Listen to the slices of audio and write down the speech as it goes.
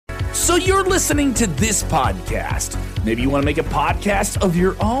So you're listening to this podcast. Maybe you want to make a podcast of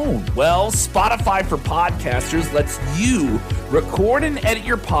your own. Well, Spotify for Podcasters lets you record and edit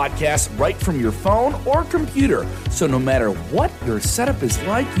your podcast right from your phone or computer. So no matter what your setup is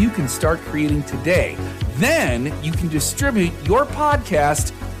like, you can start creating today. Then you can distribute your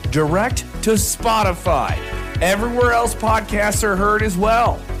podcast direct to Spotify. Everywhere else podcasts are heard as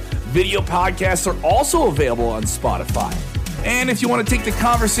well. Video podcasts are also available on Spotify. And if you want to take the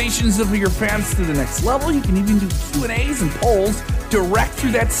conversations of your fans to the next level, you can even do Q&As and polls direct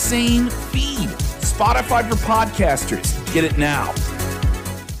through that same feed. Spotify for Podcasters. Get it now.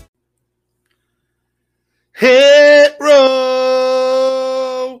 Hit Row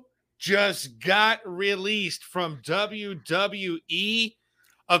just got released from WWE.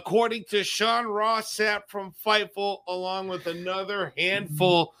 According to Sean Ross Sapp from Fightful, along with another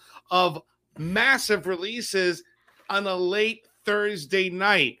handful of massive releases on a late Thursday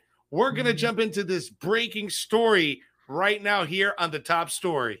night. We're going to jump into this breaking story right now here on the top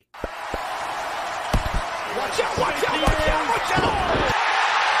story. Watch out, watch out, watch out, watch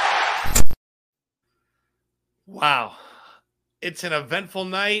out! Wow. It's an eventful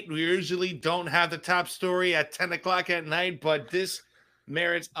night. We usually don't have the top story at 10 o'clock at night, but this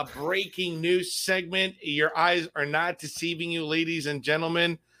merits a breaking news segment. Your eyes are not deceiving you, ladies and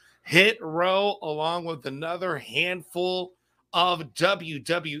gentlemen. Hit Row, along with another handful of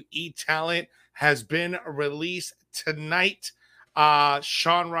WWE talent, has been released tonight.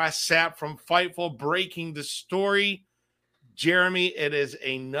 Sean Ross Sapp from Fightful breaking the story. Jeremy, it is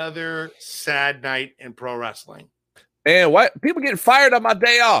another sad night in pro wrestling. And what? People getting fired on my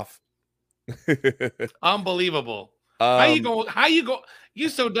day off. Unbelievable. How you go? You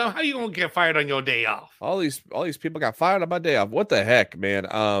so dumb. How you gonna get fired on your day off? All these people got fired on my day off. What the heck, man?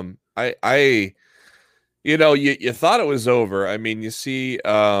 You thought it was over. I mean, you see,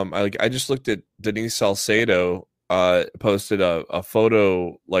 I just looked at Denise Salcedo posted a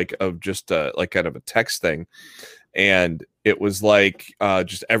photo of just kind of a text thing, and it was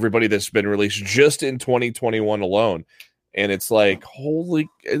just everybody that's been released just in 2021 alone, and it's like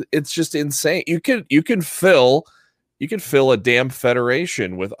it's just insane. You can fill a damn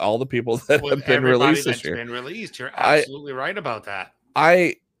federation with all the people that have been released this year. You're absolutely right about that.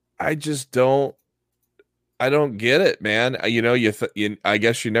 I just don't get it, man. I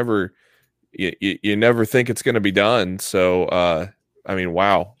guess you never think it's going to be done. So,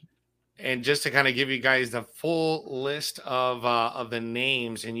 wow. And just to kind of give you guys the full list of the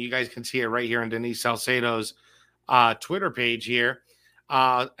names, and you guys can see it right here on Denise Salcedo's Twitter page here.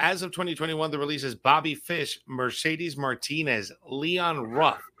 As of 2021, the releases: Bobby Fish, Mercedes Martinez, Leon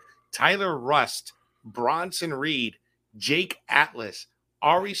Ruff, Tyler Rust, Bronson Reed, Jake Atlas,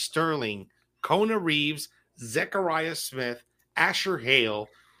 Ari Sterling, Kona Reeves, Zechariah Smith, Asher Hale,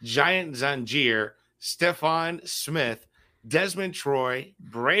 Giant Zangier, Stefan Smith, Desmond Troy,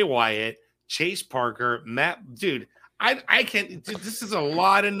 Bray Wyatt, Chase Parker, Matt. Dude, I can't. Dude, this is a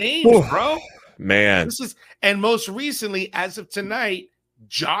lot of names, bro. Man, and most recently, as of tonight,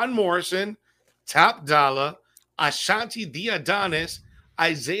 John Morrison, Top Dollar, Ashanti Diadonis,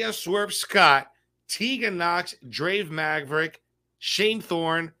 Isaiah Swerve Scott, Tegan Nox, Drave Maverick, Shane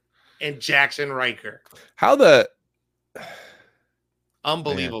Thorne, and Jackson Riker.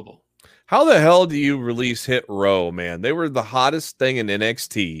 Unbelievable. Man. How the hell do you release Hit Row, man? They were the hottest thing in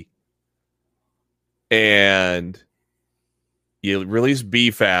NXT. And you release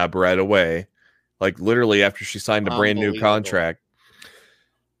B-Fab right away. Literally after she signed a brand new contract.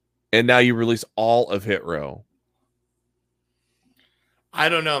 And now you release all of Hit Row. I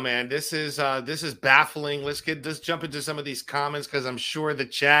don't know, man. This is baffling. Let's jump into some of these comments, because I'm sure the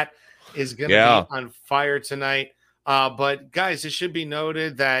chat is going to be on fire tonight. But guys, it should be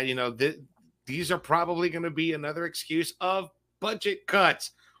noted that these are probably going to be another excuse of budget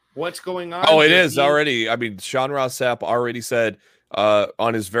cuts. What's going on? Oh, it is already. I mean, Sean Ross Sapp already said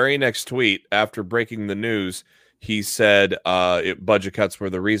on his very next tweet after breaking the news, he said budget cuts were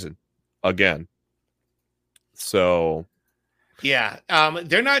the reason again. So, yeah,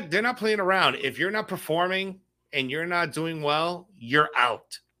 they're not playing around. If you're not performing and you're not doing well, you're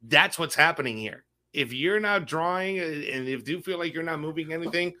out. That's what's happening here. If you're not drawing and if you feel like you're not moving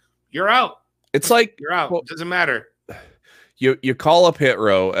anything, you're out. It's like you're out. It doesn't matter. You call up Hit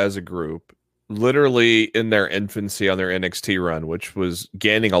Row as a group, literally in their infancy on their NXT run, which was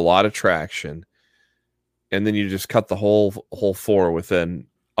gaining a lot of traction. And then you just cut the whole four within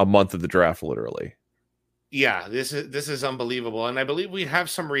a month of the draft, literally. Yeah, this is unbelievable. And I believe we have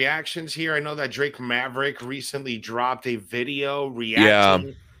some reactions here. I know that Drake Maverick recently dropped a video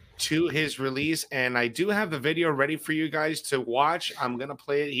reacting to his release, and I do have the video ready for you guys to watch. I'm gonna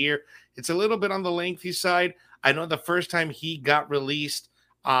play it here. It's a little bit on the lengthy side. I know the first time he got released,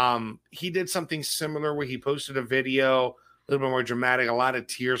 he did something similar where he posted a video, a little bit more dramatic, a lot of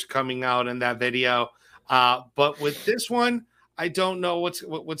tears coming out in that video. But with this one, I don't know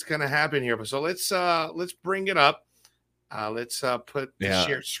what's gonna happen here. So let's bring it up. Let's put the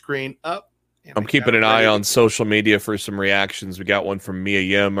share screen up. I'm keeping an eye on social media for some reactions. We got one from Mia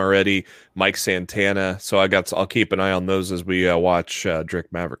Yim already, Mike Santana. So I'll keep an eye on those as we watch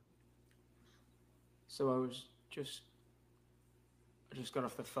Drake Maverick. So I just got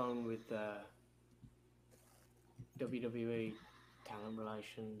off the phone with WWE talent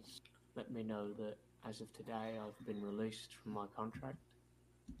relations. Let me know that as of today, I've been released from my contract.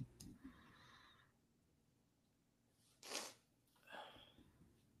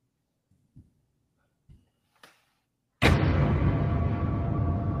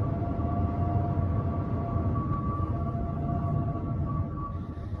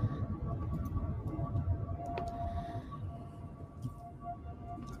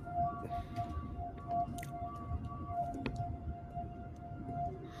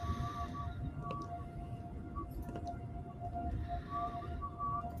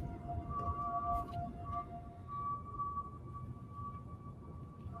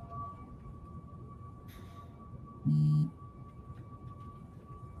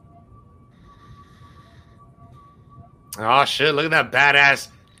 Oh shit! Look at that badass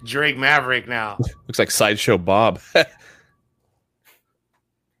Drake Maverick now. Looks like Sideshow Bob.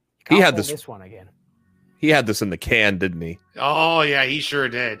 He had this one again. He had this in the can, didn't he? Oh yeah, he sure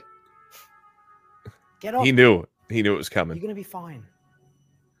did. Get off. He knew it was coming. You're gonna be fine.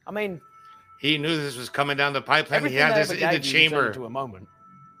 I mean, he knew this was coming down the pipeline. He everything had I this ever in the gave you chamber. turned into a moment,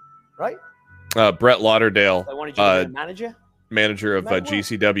 right? Brett Lauderdale, They wanted you to be a manager. manager of Remember what?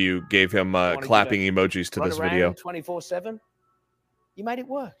 GCW, gave him wanted you clapping emojis to Run this around video. 24/7. You made it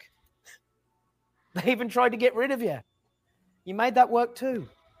work. They even tried to get rid of you. You made that work too.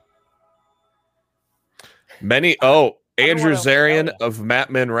 Andrew what else to Zarian tell ya. of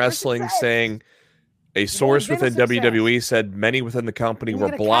Matman Wrestling success. saying a source been a within success. WWE said many within the company You're were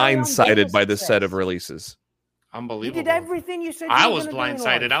gonna carry on being a blindsided by this set of success. releases. You Unbelievable. did everything you said. I you were was gonna do in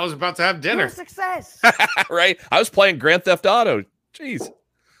blindsided. life. I was about to have You're dinner. a success. Right? I was playing Grand Theft Auto. Jeez.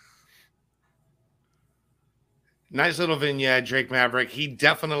 Nice little vignette, Drake Maverick. He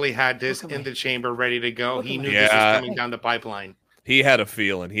definitely had this Look at in me. the chamber, ready to go. Look He at knew me. this was Yeah. coming down the pipeline. He had a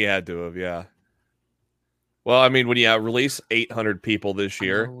feeling. He had to have, yeah. Well, I mean, when you release 800 people this I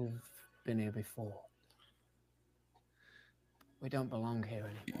year, know we've been here before. We don't belong here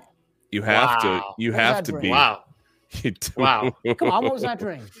anymore. you have to. Wow. You What have was to that be. Wow. You do. Wow. Come on, what was that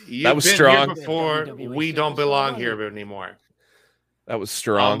dream? You've was been strong. here before. WWE We don't superstar, belong wasn't here it? anymore. That was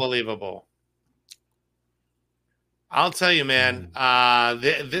strong. Unbelievable. I'll tell you, man,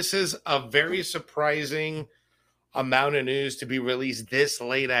 this is a very surprising amount of news to be released this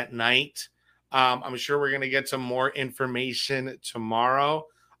late at night. I'm sure we're going to get some more information tomorrow.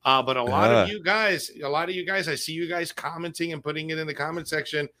 But a lot of you guys, I see you guys commenting and putting it in the comment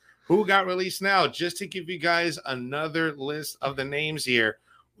section. Who got released now? Just to give you guys another list of the names here.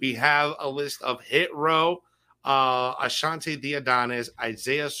 We have a list of Hit Row, Ashante the Adonis,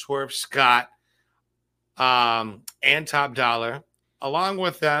 Isaiah Swerve Scott, and Top Dollar. Along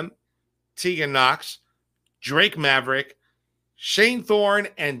with them, Tegan Nox, Drake Maverick, Shane Thorne,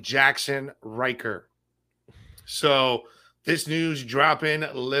 and Jackson Riker. So this news dropping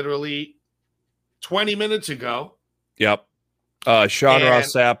literally 20 minutes ago. Yep. Sean And-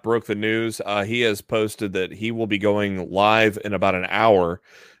 Ross Sapp broke the news. He has posted that he will be going live in about an hour.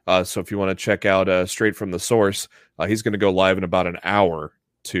 So if you want to check out straight from the source, he's going to go live in about an hour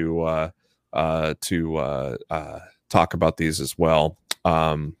to talk about these as well.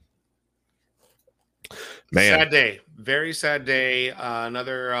 Man, Sad day. Very sad day.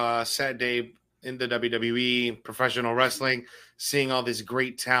 Another sad day in the WWE, professional wrestling, seeing all this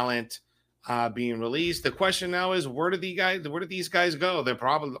great talent being released. The question now is, where do these guys go? They're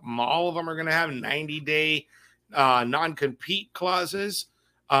probably, all of them are going to have 90-day non-compete clauses.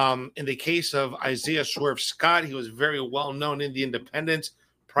 In the case of Isaiah Swerve Scott, he was very well known in the independents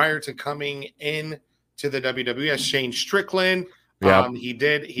prior to coming in to the WWE as Shane Strickland. Yep.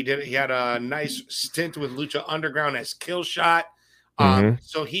 He had a nice stint with Lucha Underground as Killshot.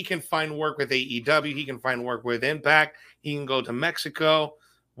 So he can find work with AEW. He can find work with Impact. He can go to Mexico.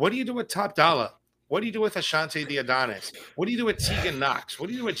 What do you do with Top Dollar? What do you do with Ashante the Adonis? What do you do with Tegan Nox? What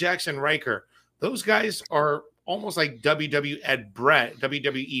do you do with Jackson Riker? Those guys are almost like WWE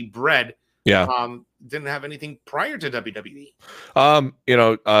bred Yeah. Didn't have anything prior to WWE.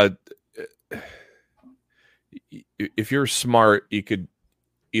 If you're smart, you could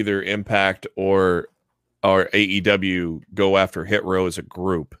either Impact or AEW go after Hit Row as a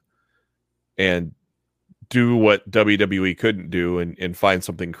group and do what WWE couldn't do and find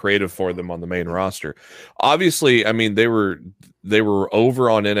something creative for them on the main roster. Obviously, I mean, they were over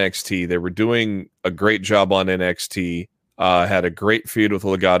on NXT. They were doing a great job on NXT. Had a great feud with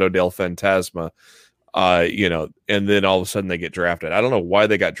Legado del Fantasma. And then all of a sudden they get drafted. I don't know why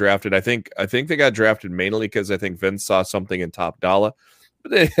they got drafted. I think they got drafted mainly because I think Vince saw something in Top Dollar.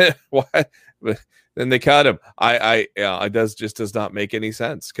 But then they cut him. It does not make any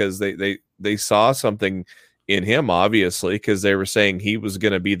sense because they saw something in him, obviously, because they were saying he was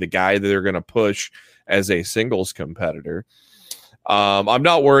going to be the guy that they're going to push as a singles competitor. I'm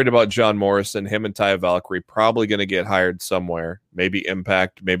not worried about John Morrison. Him and Taya Valkyrie probably going to get hired somewhere. Maybe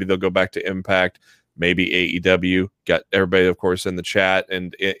Impact. Maybe they'll go back to Impact. Maybe AEW. Got everybody, of course, in the chat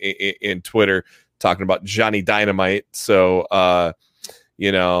and in Twitter talking about Johnny Dynamite. So,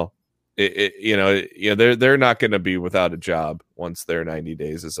 they're not going to be without a job once their 90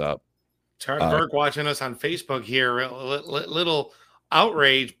 days is up. Charles Burke watching us on Facebook here. Little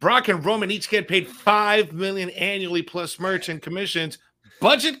outrage. Brock and Roman each get paid $5 million annually plus merch and commissions.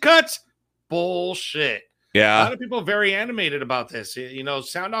 Budget cuts? Bullshit. Yeah. A lot of people very animated about this.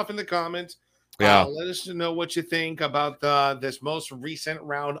 Sound off in the comments. Yeah. Let us know what you think about this most recent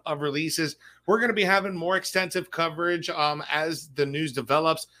round of releases. We're going to be having more extensive coverage as the news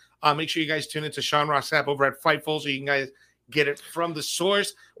develops. Make sure you guys tune into Sean Ross app over at Fightful so you can guys get it from the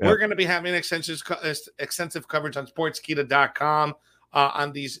source. Yep. We're going to be having extensive coverage on sportskeeda.com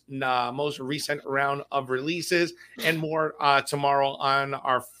on these most recent round of releases and more tomorrow on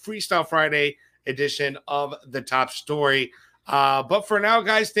our Freestyle Friday edition of The Top Story. But for now,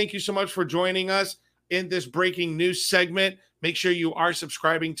 guys, thank you so much for joining us in this breaking news segment. Make sure you are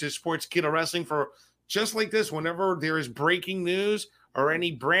subscribing to Sportskeeda Wrestling for just like this. Whenever there is breaking news or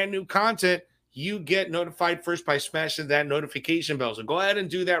any brand new content, you get notified first by smashing that notification bell. So go ahead and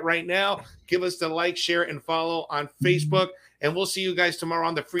do that right now. Give us the like, share, and follow on Facebook. And we'll see you guys tomorrow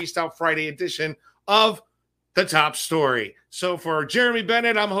on the Freestyle Friday edition of The Top Story. So for Jeremy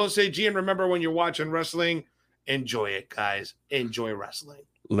Bennett, I'm Jose G. And remember, when you're watching wrestling, enjoy it, guys. Enjoy wrestling.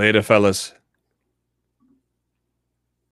 Later, fellas.